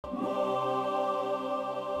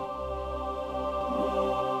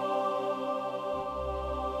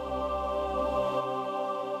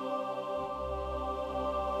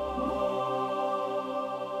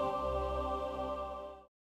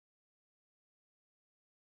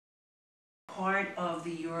part of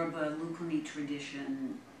the Yoruba Lukumi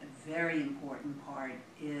tradition, a very important part,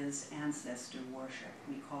 is ancestor worship.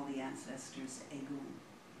 We call the ancestors egun.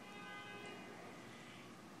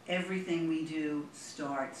 Everything we do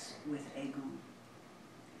starts with egun.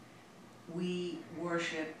 We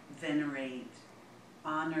worship, venerate,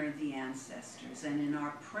 honor the ancestors, and in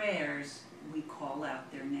our prayers we call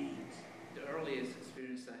out their names. The earliest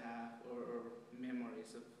experience I have, or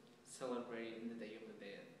memories of celebrating the Day of the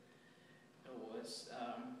Dead, was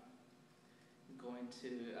going to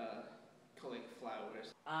collect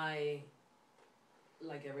flowers. I,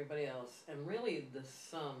 like everybody else, am really the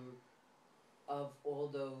sum of all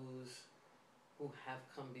those who have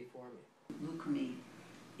come before me. Lukumi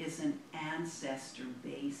is an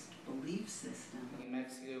ancestor-based belief system. In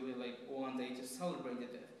Mexico, we like one day to celebrate the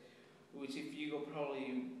death, which if you go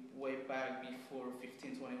probably way back before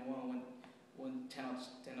 1521, when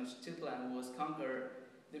Tenochtitlan was conquered,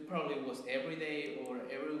 it probably was every day or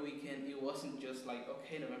every weekend. It wasn't just like,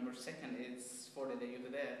 okay, November 2nd, it's for the Day of the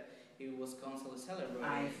Dead. It was constantly celebrated.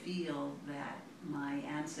 I feel that my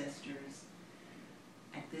ancestors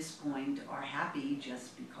at this point are happy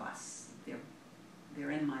just because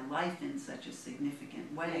they're in my life in such a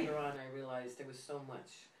significant way. Later on, I realized there was so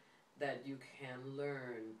much that you can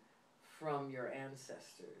learn from your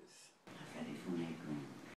ancestors.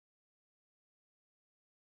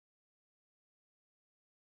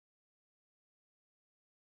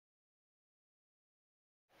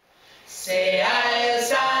 Say